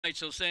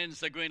Rachel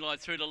sends the green light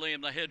through to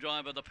Liam, the head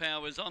driver. The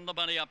power is on the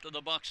money up to the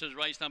boxes.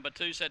 Race number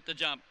 2 set to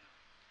jump.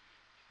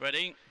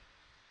 Ready?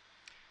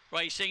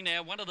 Racing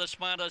now, one of the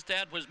smartest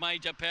out was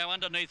Major Power.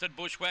 Underneath it,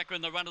 Bushwhacker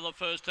in the run of the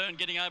first turn,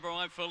 getting over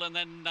Eiffel, and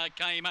then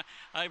came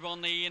over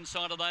on the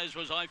inside of those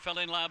was I Fell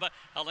in Love.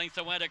 A length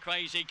away to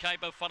Crazy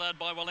Caper, followed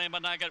by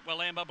Willamba Nugget,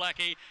 Willamba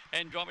Blackie,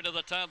 and dropping to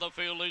the tail of the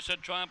field,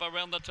 Lucid Triumph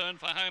around the turn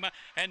for Homer,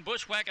 and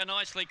Bushwhacker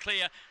nicely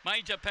clear.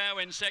 Major Power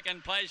in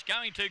second place,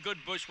 going too good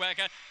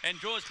Bushwhacker, and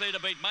draws clear to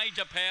beat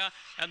Major Power,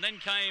 and then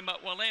came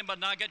Willamba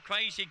Nugget,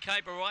 Crazy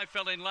Caper, I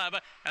Fell in Love,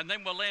 and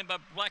then Willamba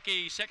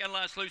Blackie, second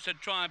last Lucid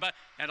Triumph,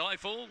 and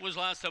Eiffel was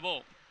last of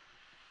all.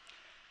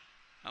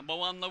 Number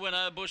 1, the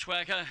winner,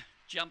 Bushwhacker,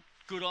 jumped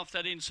good off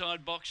that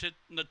inside box hit,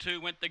 and the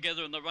two went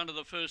together in the run of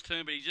the first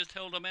turn, but he just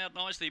held them out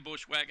nicely,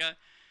 Bushwhacker.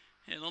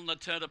 And on the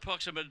turn,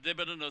 approximate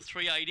dividend of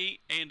 $3.80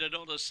 and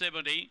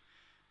 $1.70.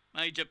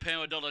 Major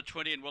Power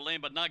 $1.20 and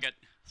Willamba Nugget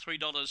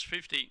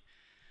 $3.50.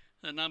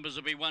 The numbers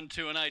will be 1,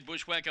 2 and 8.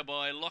 Bushwhacker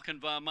by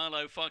Lochinvar,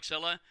 Marlow,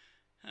 Foxella,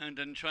 and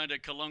then Train to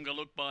Kalonga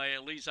Look by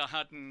Eliza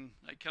Hutton.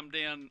 They come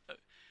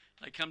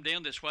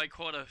down this way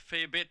quite a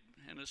fair bit,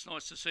 and it's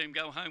nice to see him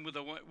go home with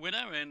a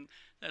winner, and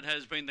that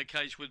has been the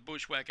case with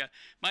Bushwhacker.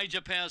 Major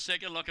Power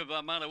second,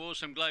 Lochinvar, Marlow,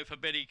 Awesome Glow for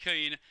Betty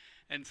Keane,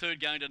 and third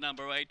going to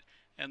number 8,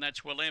 and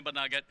that's Willamba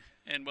Nugget.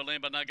 And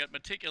Willamba Nugget,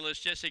 Meticulous,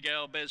 Jessica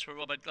Albez for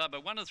Robert Glover,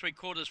 1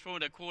 3/4, 4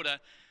 1/4,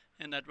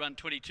 and that run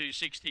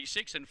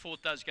 22.66, and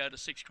fourth does go to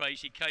 6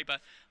 Crazy Caper.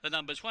 The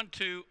numbers 1,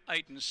 2,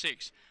 8 and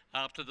 6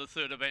 after the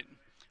third event.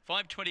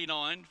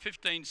 5.29,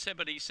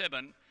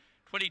 15.77,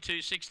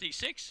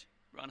 22.66,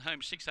 run home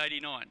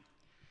 6.89.